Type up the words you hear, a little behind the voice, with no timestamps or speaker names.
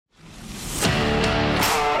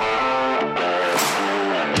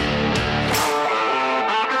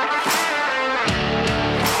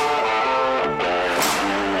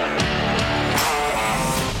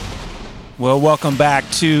Well, welcome back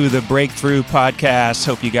to the Breakthrough Podcast.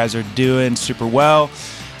 Hope you guys are doing super well.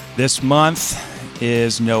 This month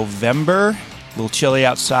is November. A little chilly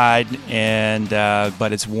outside,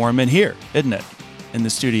 but it's warm in here, isn't it? In the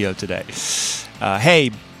studio today.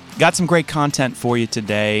 Hey, got some great content for you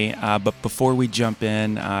today. But before we jump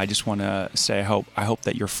in, I just want to say I hope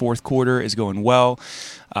that your fourth quarter is going well.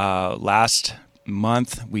 Last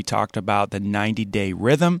month we talked about the 90-day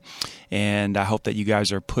rhythm, and I hope that you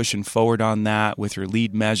guys are pushing forward on that with your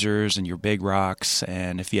lead measures and your big rocks.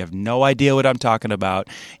 And if you have no idea what I'm talking about,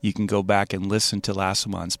 you can go back and listen to last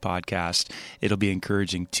month's podcast. It'll be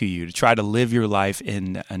encouraging to you to try to live your life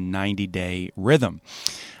in a 90-day rhythm.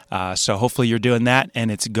 So hopefully you're doing that and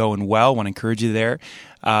it's going well. I want to encourage you there.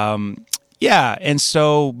 And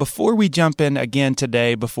so before we jump in again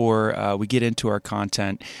today, before we get into our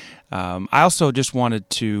content, I also just wanted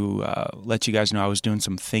to let you guys know I was doing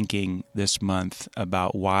some thinking this month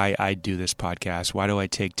about why I do this podcast. Why do I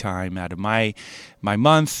take time out of my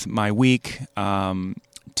month, my week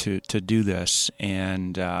to do this?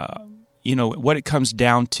 And, what it comes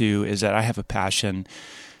down to is that I have a passion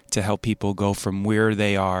to help people go from where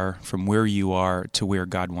they are, from where you are, to where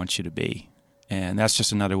God wants you to be. And that's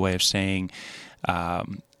just another way of saying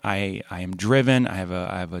I am driven. I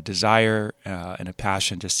have a desire and a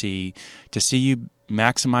passion to see you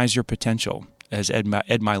maximize your potential, as Ed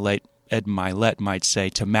Milet might say,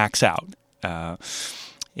 to max out.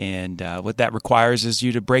 And what that requires is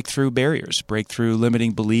you to break through barriers, break through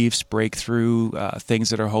limiting beliefs, break through things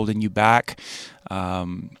that are holding you back,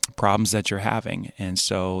 problems that you're having. And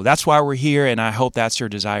so that's why we're here, and I hope that's your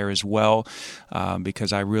desire as well,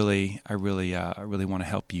 because I really want to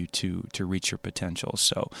help you to reach your potential.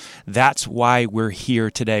 So that's why we're here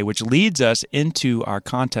today, which leads us into our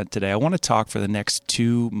content today. I want to talk for the next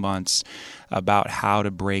 2 months about how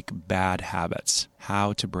to break bad habits.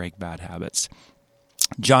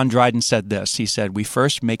 John Dryden said this. He said, "We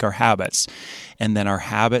first make our habits, and then our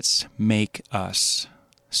habits make us."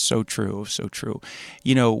 So true, so true.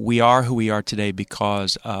 We are who we are today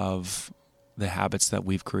because of the habits that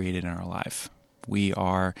we've created in our life. We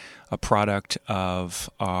are a product of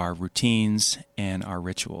our routines and our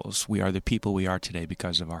rituals. We are the people we are today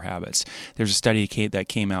because of our habits. There's a study that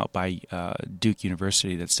came out by Duke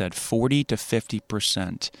University that said 40 to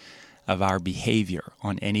 50% of our behavior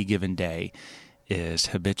on any given day is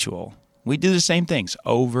habitual. We do the same things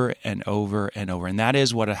over and over and over, and that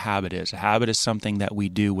is what a habit is. A habit is something that we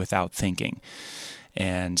do without thinking.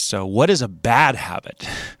 And so what is a bad habit?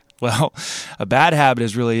 Well, a bad habit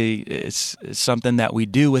is it's something that we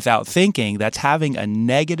do without thinking that's having a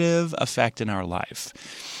negative effect in our life.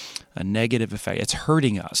 A negative effect. It's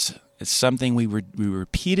hurting us. It's something we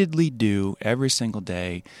repeatedly do every single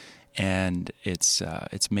day, and it's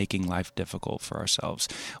making life difficult for ourselves.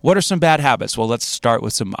 What are some bad habits? Well, let's start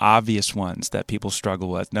with some obvious ones that people struggle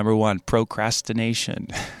with. Number one, procrastination.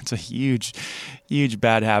 It's a huge, huge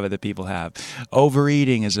bad habit that people have.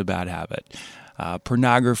 Overeating is a bad habit.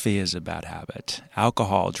 Pornography is a bad habit.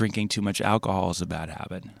 Alcohol, drinking too much alcohol is a bad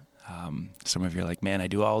habit. Some of you are like, man, I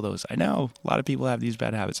do all those. I know, a lot of people have these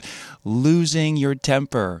bad habits. Losing your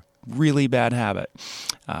temper. Really bad habit.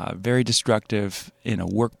 Very destructive in a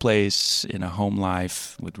workplace, in a home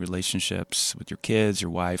life, with relationships, with your kids,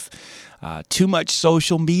 your wife. Too much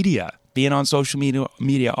social media. Being on social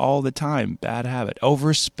media all the time, bad habit.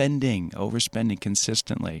 Overspending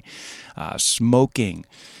consistently. Smoking.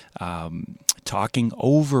 Talking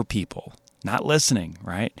over people. Not listening,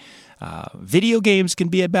 right? Video games can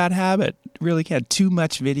be a bad habit. Really can. Too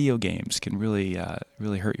much video games can really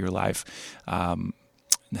hurt your life.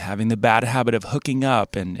 Having the bad habit of hooking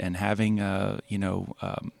up and having,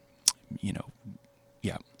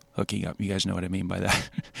 hooking up. You guys know what I mean by that.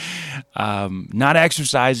 Not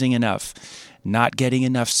exercising enough, not getting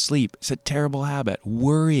enough sleep. It's a terrible habit.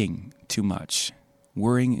 Worrying too much.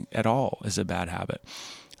 Worrying at all is a bad habit.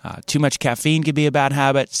 Too much caffeine can be a bad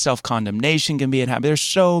habit. Self-condemnation can be a habit. There's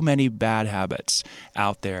so many bad habits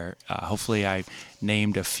out there. Hopefully I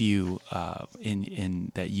named a few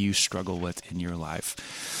in that you struggle with in your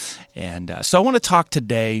life. And so I want to talk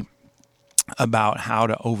today about how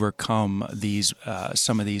to overcome these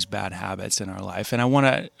some of these bad habits in our life. And I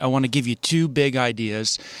want to give you two big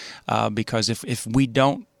ideas because if we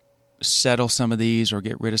don't settle some of these or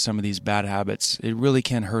get rid of some of these bad habits, it really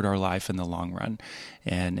can hurt our life in the long run,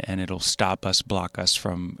 and it'll block us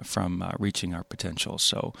from reaching our potential.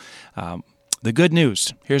 So the good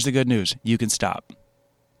news, here's the good news: you can stop.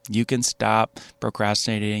 You can stop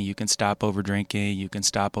procrastinating. You can stop over drinking. You can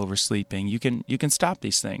stop oversleeping. You can stop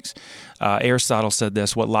these things. Aristotle said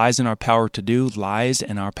this: "What lies in our power to do lies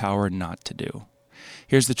in our power not to do."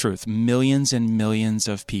 Here's the truth. Millions and millions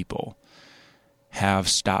of people have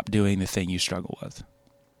stopped doing the thing you struggle with.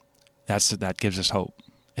 That gives us hope.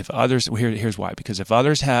 If others, here's why. Because if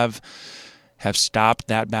others have stopped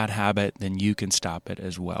that bad habit, then you can stop it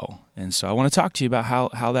as well. And so I want to talk to you about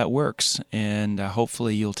how that works, and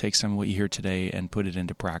hopefully you'll take some of what you hear today and put it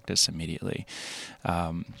into practice immediately.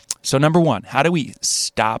 So number one, how do we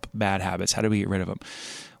stop bad habits? How do we get rid of them?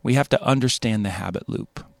 We have to understand the habit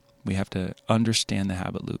loop. We have to understand the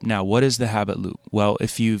habit loop. Now, what is the habit loop? Well,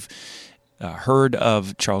 if you've heard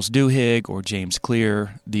of Charles Duhigg or James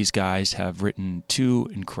Clear, these guys have written two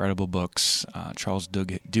incredible books. Charles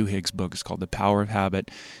Duhigg's book is called The Power of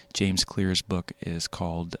Habit. James Clear's book is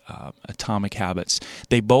called Atomic Habits.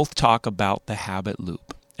 They both talk about the habit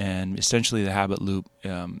loop. And essentially the habit loop,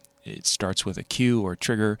 it starts with a cue or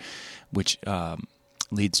trigger, which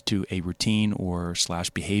leads to a routine or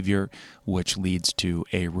 / behavior, which leads to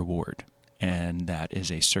a reward. And that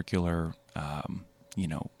is a circular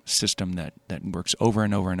system that works over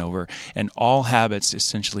and over and over. And all habits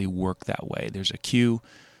essentially work that way. There's a cue,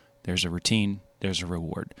 there's a routine, there's a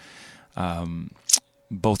reward.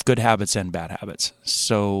 Both good habits and bad habits.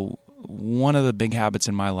 So one of the big habits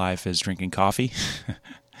in my life is drinking coffee.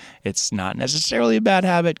 It's not necessarily a bad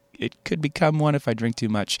habit. It could become one if I drink too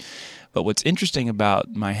much. But what's interesting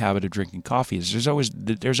about my habit of drinking coffee is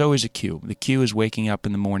there's always a cue. The cue is waking up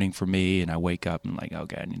in the morning for me, and I wake up and I'm like,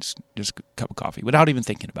 okay, I need just a cup of coffee without even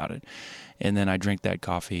thinking about it. And then I drink that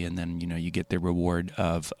coffee, and then you get the reward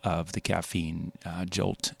of the caffeine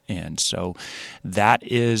jolt. And so that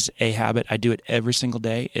is a habit. I do it every single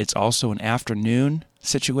day. It's also an afternoon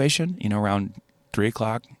situation, around 3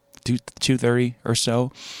 o'clock. 2:30 or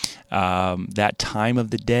so. That time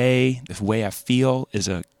of the day, the way I feel is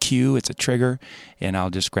a cue, it's a trigger, and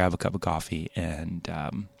I'll just grab a cup of coffee and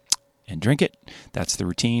drink it. That's the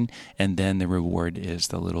routine. And then the reward is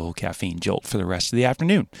the little caffeine jolt for the rest of the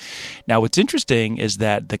afternoon. Now, what's interesting is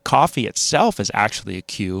that the coffee itself is actually a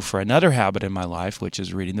cue for another habit in my life, which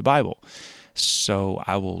is reading the Bible. So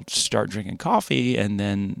I will start drinking coffee, and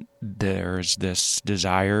then there's this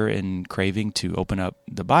desire and craving to open up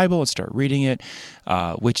the Bible and start reading it,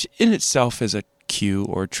 which in itself is a cue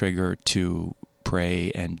or trigger to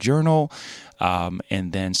pray and journal.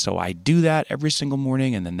 And then so I do that every single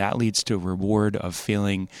morning, and then that leads to a reward of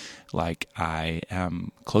feeling like I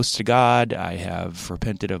am close to God, I have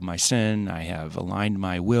repented of my sin, I have aligned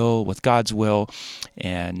my will with God's will,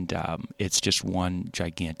 and it's just one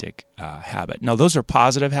gigantic habit. Now, those are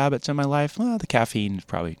positive habits in my life. Well, the caffeine is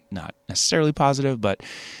probably not necessarily positive, but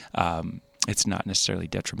it's not necessarily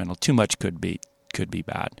detrimental. Too much could be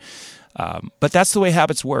bad. But that's the way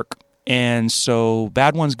habits work. And so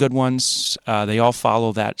bad ones, good ones, they all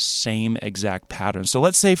follow that same exact pattern. So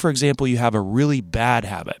let's say, for example, you have a really bad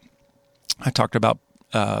habit. I talked about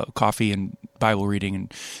coffee and Bible reading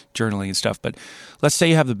and journaling and stuff, but let's say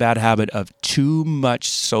you have the bad habit of too much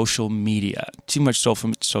social media,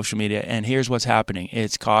 and here's what's happening.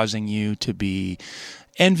 It's causing you to be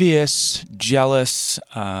envious, jealous.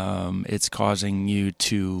 It's causing you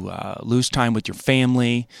to lose time with your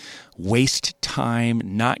family, waste time,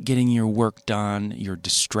 not getting your work done. You're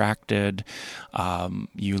distracted.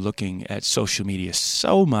 You're looking at social media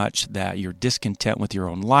so much that you're discontent with your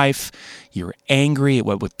own life. You're angry at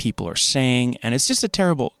what people are saying, and it's just a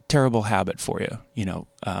terrible, terrible habit for you.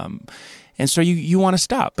 And so you want to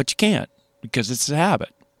stop, but you can't because it's a habit.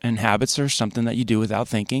 And habits are something that you do without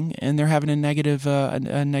thinking, and they're having a negative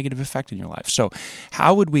effect in your life. So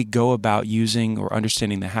how would we go about using or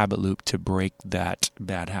understanding the habit loop to break that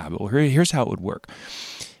bad habit? Well, here's how it would work.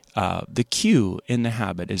 The cue in the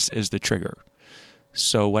habit is the trigger.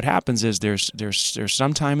 So what happens is there's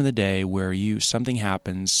some time in the day where something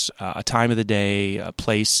happens, a time of the day, a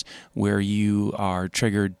place where you are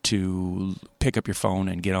triggered to pick up your phone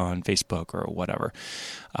and get on Facebook or whatever.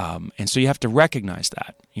 And so you have to recognize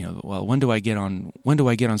that. Well, when do I get on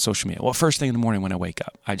social media? Well, first thing in the morning when I wake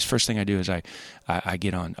up. First thing I do is I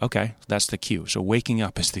get on. Okay, that's the cue. So waking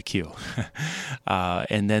up is the cue.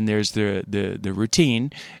 And then there's the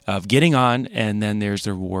routine of getting on, and then there's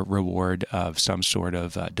the reward of some sort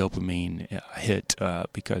of dopamine hit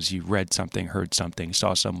because you read something, heard something,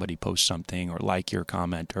 saw somebody post something, or like your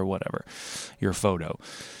comment or whatever, your photo.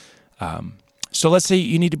 So let's say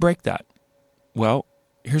you need to break that. Well,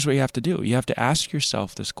 here's what you have to do. You have to ask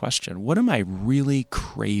yourself this question. What am I really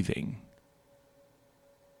craving?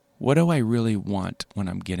 What do I really want when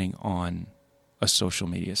I'm getting on a social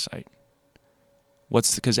media site?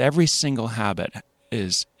 Because every single habit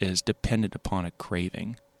is dependent upon a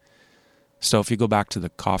craving. So if you go back to the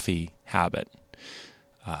coffee habit,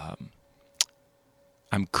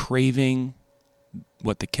 I'm craving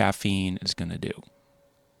what the caffeine is going to do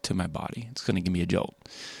to my body. It's going to give me a jolt.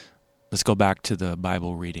 Let's go back to the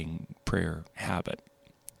Bible reading prayer habit.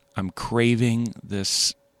 I'm craving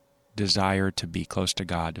this desire to be close to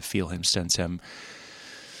God, to feel Him, sense Him,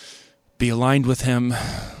 be aligned with Him,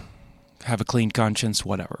 have a clean conscience,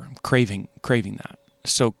 whatever. I'm craving that.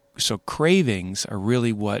 So cravings are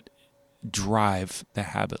really what drive the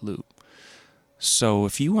habit loop. So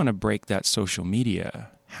if you want to break that social media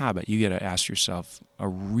habit, you got to ask yourself a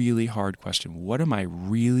really hard question. What am I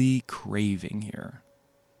really craving here?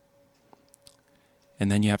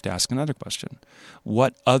 And then you have to ask another question.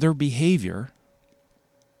 What other behavior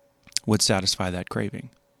would satisfy that craving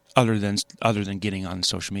other than getting on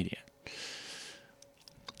social media?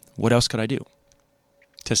 What else could I do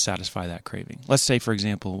to satisfy that craving? Let's say, for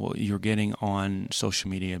example, you're getting on social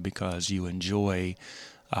media because you enjoy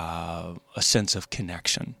a sense of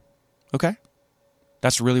connection. Okay?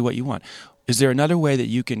 That's really what you want. Is there another way that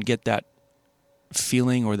you can get that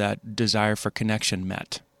feeling or that desire for connection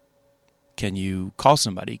met? Can you call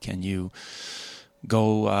somebody? Can you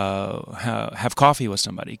go have coffee with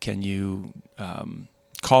somebody? Can you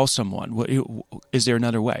call someone? Is there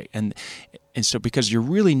another way? And so because you're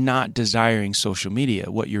really not desiring social media,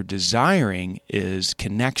 what you're desiring is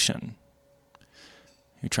connection.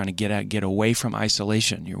 You're trying to get away from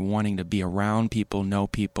isolation. You're wanting to be around people, know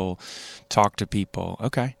people, talk to people.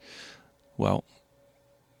 Okay. Well,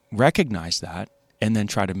 recognize that and then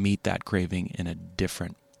try to meet that craving in a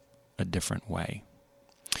different way.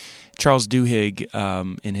 Charles Duhigg,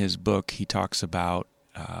 in his book, he talks about,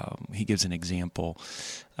 he gives an example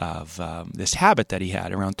of this habit that he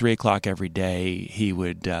had. Around 3 o'clock every day, he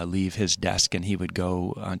would leave his desk and he would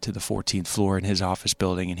go onto the 14th floor in his office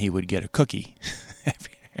building and he would get a cookie.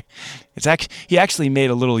 He actually made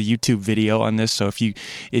a little YouTube video on this, so if you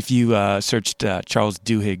searched Charles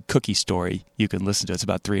Duhigg cookie story, you can listen to it. It's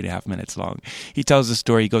about 3.5 minutes long. He tells the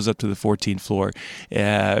story. He goes up to the 14th floor,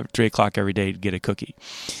 3 o'clock every day to get a cookie.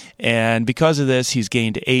 And because of this, he's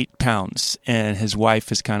gained 8 pounds, and his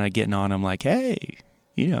wife is kind of getting on him like, hey,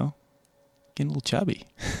 getting a little chubby.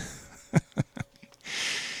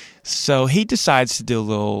 So he decides to do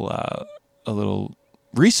a little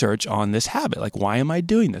research on this habit. Like, why am I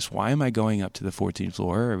doing this? Why am I going up to the 14th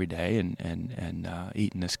floor every day and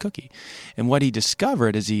eating this cookie? And what he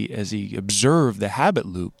discovered as he observed the habit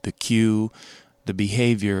loop, the cue, the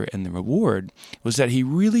behavior, and the reward, was that he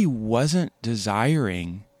really wasn't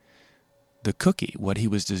desiring the cookie. What he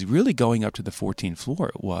was really going up to the 14th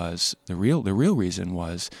floor was the real reason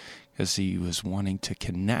was because he was wanting to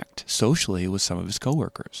connect socially with some of his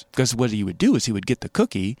coworkers. Because what he would do is he would get the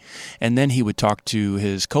cookie, and then he would talk to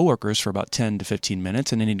his coworkers for about 10 to 15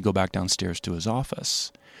 minutes, and then he'd go back downstairs to his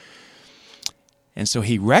office. And so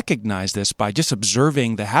he recognized this by just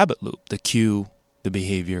observing the habit loop, the cue, the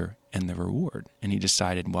behavior, and the reward. And he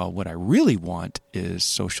decided, well, what I really want is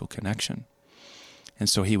social connection. And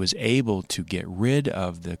so he was able to get rid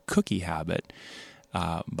of the cookie habit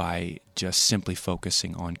by just simply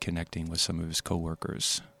focusing on connecting with some of his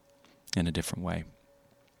coworkers in a different way.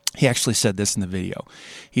 He actually said this in the video.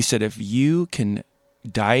 He said, if you can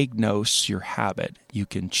diagnose your habit, you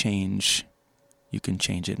can change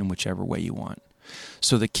it in whichever way you want.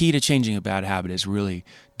 So the key to changing a bad habit is really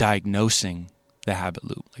diagnosing the habit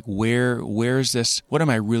loop. Like, where is this? What am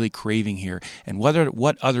I really craving here? And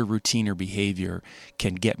what other routine or behavior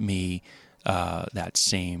can get me that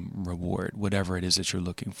same reward, whatever it is that you're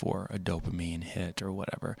looking for, a dopamine hit or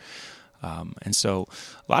whatever. And so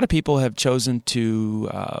a lot of people have chosen to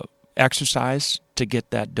exercise to get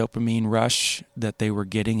that dopamine rush that they were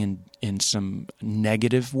getting in some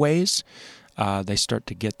negative ways. They start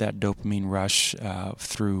to get that dopamine rush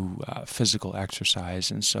through physical exercise.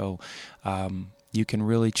 And so you can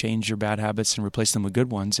really change your bad habits and replace them with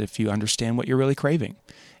good ones if you understand what you're really craving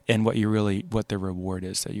and what the reward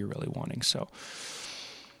is that you're really wanting. So,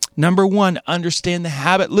 number 1, understand the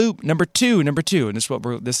habit loop. Number two, and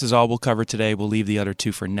this is all we'll cover today. We'll leave the other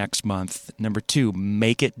 2 for next month. Number 2,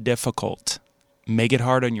 make it difficult. Make it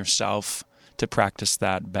hard on yourself to practice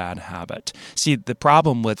that bad habit. See, the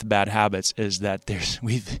problem with bad habits is that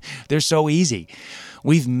they're so easy.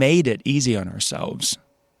 We've made it easy on ourselves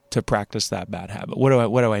to practice that bad habit. What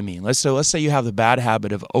do I mean? Let's say you have the bad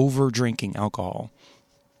habit of over drinking alcohol.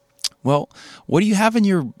 Well, what do you have in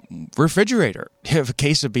your refrigerator? You have a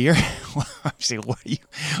case of beer? Well, obviously,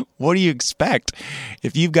 what do you expect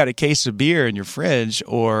if you've got a case of beer in your fridge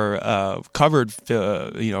or a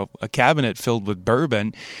cabinet filled with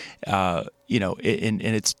bourbon, and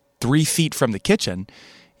it's 3 feet from the kitchen?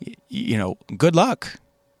 Good luck.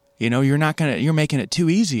 you're making it too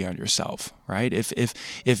easy on yourself, right?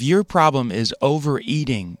 If your problem is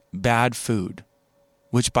overeating bad food,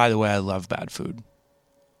 which by the way, I love bad food.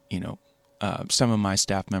 Some of my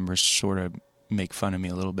staff members sort of make fun of me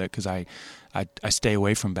a little bit because I stay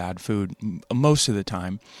away from bad food most of the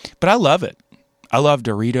time, but I love it. I love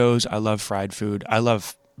Doritos. I love fried food. I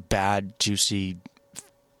love bad, juicy,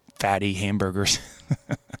 fatty hamburgers.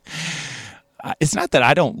 It's not that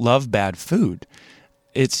I don't love bad food.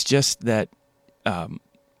 It's just that I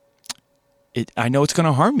know it's going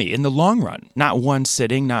to harm me in the long run. Not one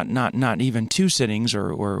sitting, not even two sittings,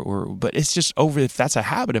 but it's just if that's a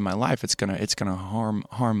habit in my life, it's gonna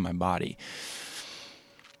harm my body.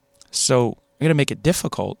 So I'm gonna make it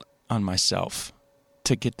difficult on myself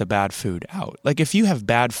to get the bad food out. Like if you have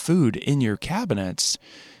bad food in your cabinets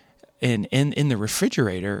and in the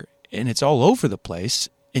refrigerator and it's all over the place,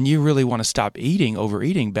 and you really want to stop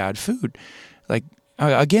overeating bad food, like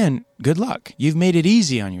again, good luck. You've made it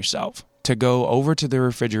easy on yourself to go over to the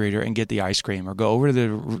refrigerator and get the ice cream, or go over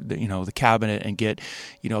to the cabinet and get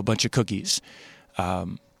a bunch of cookies. I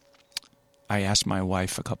asked my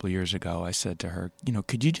wife a couple of years ago. I said to her,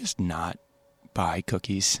 could you just not buy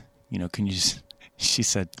cookies? Can you just? She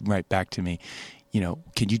said right back to me,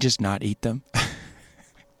 can you just not eat them?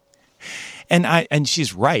 And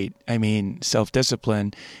she's right. I mean,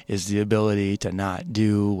 self-discipline is the ability to not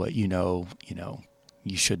do what you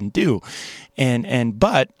shouldn't do.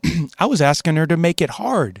 But I was asking her to make it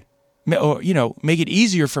hard, or make it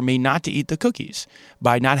easier for me not to eat the cookies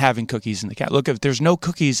by not having cookies in the cabinet. Look, if there's no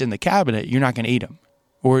cookies in the cabinet, you're not going to eat them,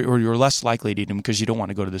 or you're less likely to eat them because you don't want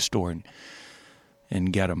to go to the store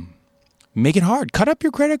and get them. Make it hard. Cut up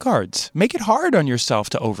your credit cards. Make it hard on yourself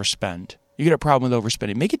to overspend. You get a problem with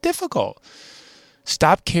overspending. Make it difficult.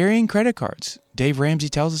 Stop carrying credit cards. Dave Ramsey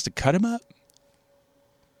tells us to cut them up.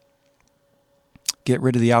 Get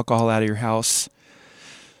rid of the alcohol out of your house.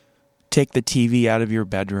 Take the TV out of your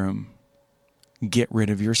bedroom. Get rid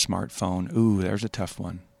of your smartphone. Ooh, there's a tough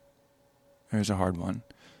one. There's a hard one.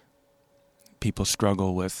 People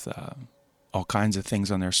struggle with all kinds of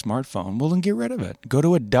things on their smartphone. Well, then get rid of it. Go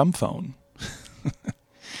to a dumb phone.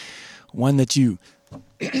 One that you,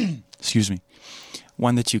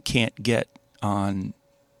 one that you can't get on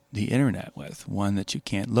the internet with. One that you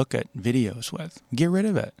can't look at videos with. Get rid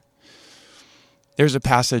of it. There's a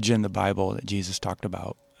passage in the Bible that Jesus talked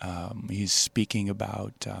about. He's speaking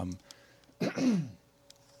about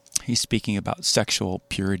sexual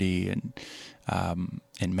purity, and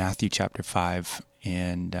in Matthew chapter 5,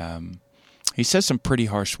 and he says some pretty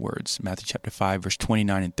harsh words. Matthew chapter 5, verse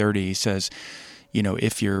 29 and 30. He says,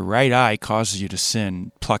 if your right eye causes you to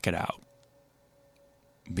sin, pluck it out,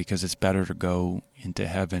 because it's better to go into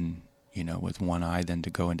heaven, with one eye than to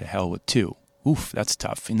go into hell with two. Oof, that's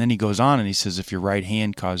tough. And then he goes on and he says, if your right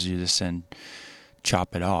hand causes you to sin,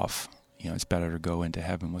 chop it off. It's better to go into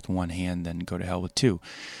heaven with one hand than go to hell with two.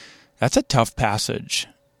 That's a tough passage.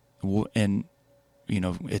 And,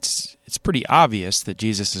 it's pretty obvious that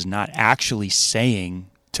Jesus is not actually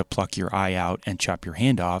saying to pluck your eye out and chop your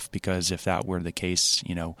hand off, because if that were the case,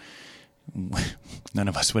 none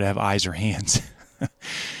of us would have eyes or hands.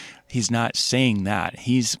 He's not saying that.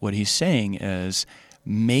 What he's saying is,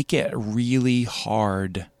 make it really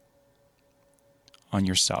hard on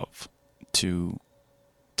yourself to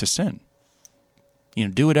sin.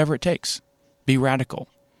 Do whatever it takes. Be radical.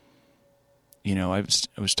 I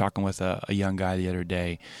was talking with a young guy the other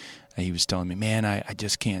day. He was telling me, man, I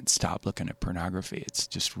just can't stop looking at pornography. It's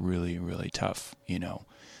just really, really tough.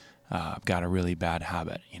 I've got a really bad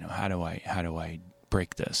habit. How do I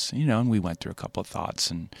break this? And we went through a couple of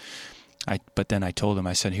thoughts, but then I told him,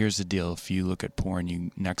 I said, here's the deal. If you look at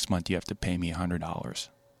porn, next month you have to pay me $100.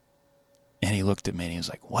 And he looked at me and he was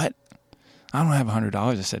like, what? I don't have $100.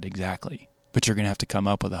 I said, exactly. But you're going to have to come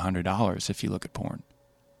up with $100 if you look at porn.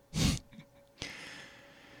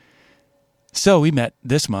 So we met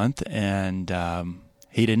this month, and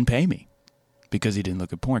he didn't pay me because he didn't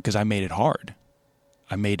look at porn, because I made it hard.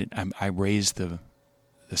 I raised the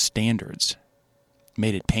standards,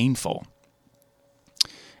 made it painful.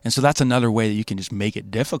 And so that's another way that you can just make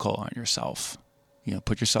it difficult on yourself.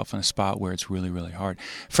 Put yourself in a spot where it's really, really hard.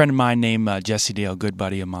 A friend of mine named Jesse Dale, good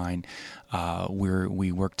buddy of mine,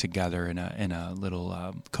 we work together in a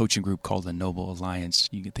little coaching group called the Noble Alliance.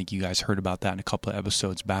 You think you guys heard about that in a couple of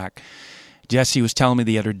episodes back. Jesse was telling me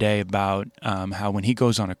the other day about how when he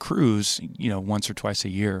goes on a cruise, once or twice a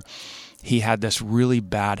year, he had this really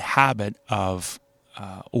bad habit of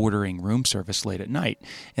ordering room service late at night.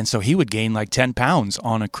 And so he would gain like 10 pounds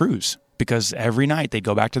on a cruise, because every night they'd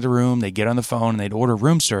go back to the room, they'd get on the phone, and they'd order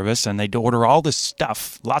room service, and they'd order all this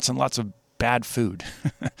stuff, lots and lots of bad food.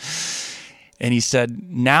 And he said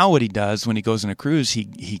now what he does when he goes on a cruise, he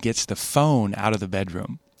gets the phone out of the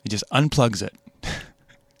bedroom. He just unplugs it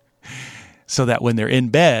so that when they're in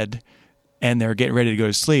bed and they're getting ready to go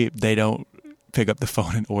to sleep, they don't pick up the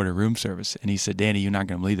phone and order room service. And he said, Danny, you're not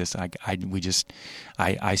going to believe this.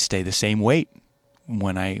 I stay the same weight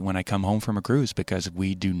when I come home from a cruise because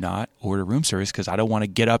we do not order room service because I don't want to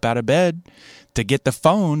get up out of bed to get the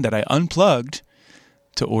phone that I unplugged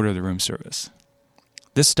to order the room service.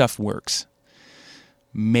 This stuff works.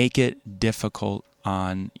 Make it difficult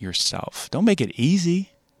on yourself. Don't make it easy.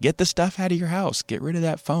 Get the stuff out of your house. Get rid of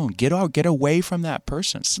that phone. Get away from that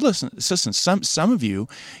person. Listen. Some of you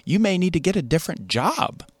may need to get a different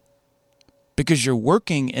job because you're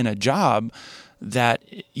working in a job that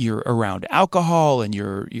you're around alcohol and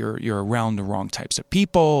you're around the wrong types of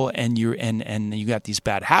people and you got these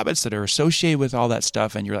bad habits that are associated with all that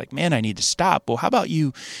stuff and you're like, man, I need to stop. Well, how about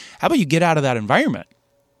you get out of that environment?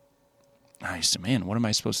 I said, man, what am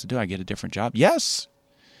I supposed to do? I get a different job? Yes,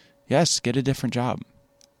 get a different job.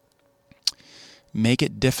 Make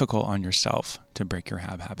it difficult on yourself to break your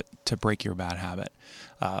habit, to break your bad habit.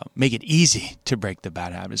 Make it easy to break the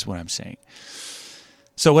bad habit is what I'm saying.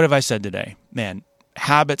 So what have I said today? Man,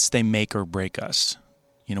 habits, they make or break us.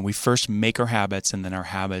 We first make our habits and then our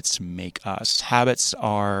habits make us. Habits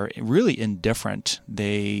are really indifferent.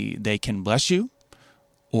 They can bless you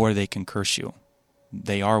or they can curse you.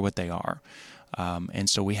 They are what they are. And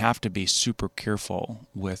so we have to be super careful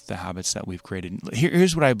with the habits that we've created.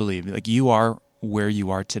 Here's what I believe. Like you are where you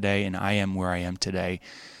are today and I am where I am today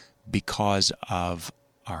because of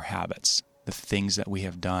our habits, the things that we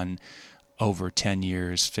have done over 10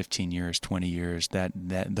 years, 15 years, 20 years, that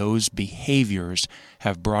those behaviors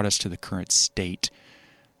have brought us to the current state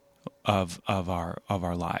of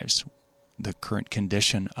our lives. The current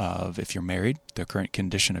condition of, if you're married, the current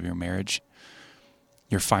condition of your marriage,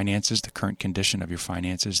 your finances, the current condition of your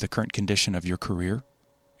finances, the current condition of your career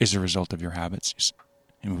is a result of your habits.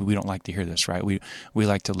 And we don't like to hear this, right? We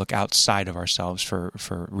like to look outside of ourselves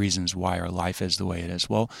for reasons why our life is the way it is.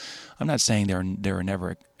 Well, I'm not saying there are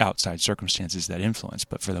never outside circumstances that influence,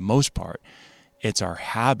 but for the most part, it's our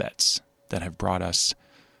habits that have brought us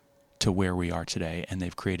to where we are today, and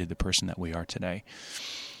they've created the person that we are today.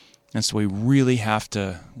 And so we really have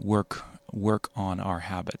to work on our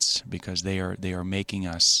habits because they are making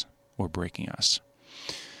us or breaking us.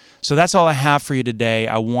 So that's all I have for you today.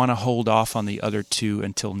 I want to hold off on the other two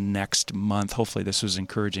until next month. Hopefully this was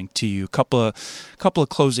encouraging to you. A couple of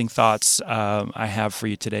closing thoughts I have for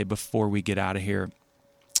you today before we get out of here.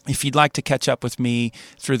 If you'd like to catch up with me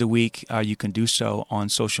through the week, you can do so on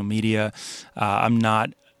social media. I'm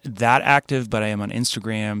not that active, but I am on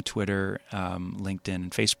Instagram, Twitter, LinkedIn,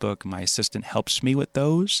 and Facebook. My assistant helps me with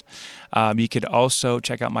those. You could also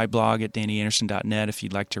check out my blog at DannyAnderson.net if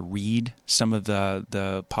you'd like to read. Some of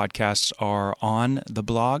the podcasts are on the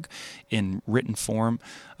blog in written form.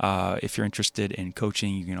 If you're interested in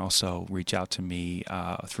coaching, you can also reach out to me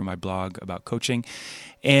through my blog about coaching.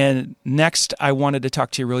 And next, I wanted to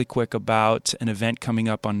talk to you really quick about an event coming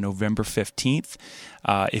up on November 15th.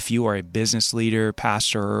 If you are a business leader,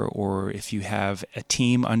 pastor, or if you have a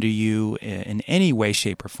team under you in any way,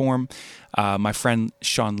 shape, or form, my friend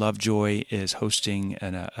Sean Lovejoy is hosting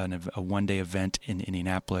a one-day event in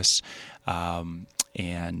Indianapolis.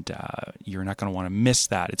 And you're not going to want to miss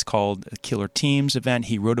that. It's called the Killer Teams event.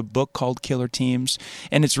 He wrote a book called Killer Teams,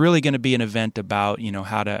 and it's really going to be an event about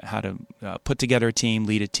how to put together a team,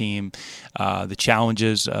 lead a team, the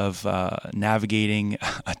challenges of navigating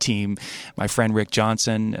a team. My friend Rick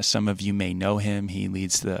Johnson, some of you may know him. He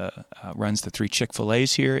runs the 3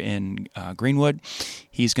 Chick-fil-A's here in Greenwood.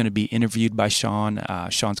 He's going to be interviewed by Sean.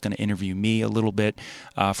 Sean's going to interview me a little bit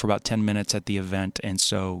for about 10 minutes at the event, and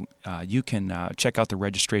so you can check out the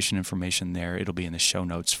registration information there. It'll be in the show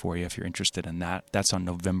notes for you if you're interested in that. That's on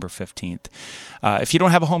November 15th. If you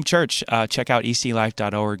don't have a home church, check out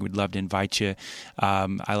eclife.org. We'd love to invite you.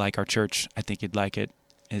 I like our church. I think you'd like it.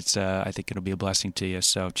 I think it'll be a blessing to you,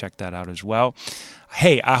 so check that out as well.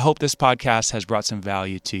 Hey, I hope this podcast has brought some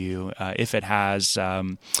value to you. If it has,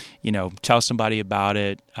 tell somebody about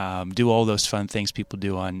it. Do all those fun things people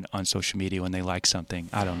do on social media when they like something.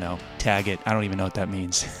 I don't know. Tag it. I don't even know what that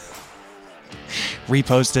means.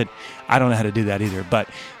 Repost it. I don't know how to do that either, but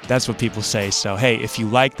that's what people say. So, hey, if you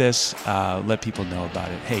like this, let people know about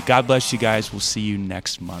it. Hey, God bless you guys. We'll see you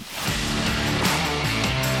next month.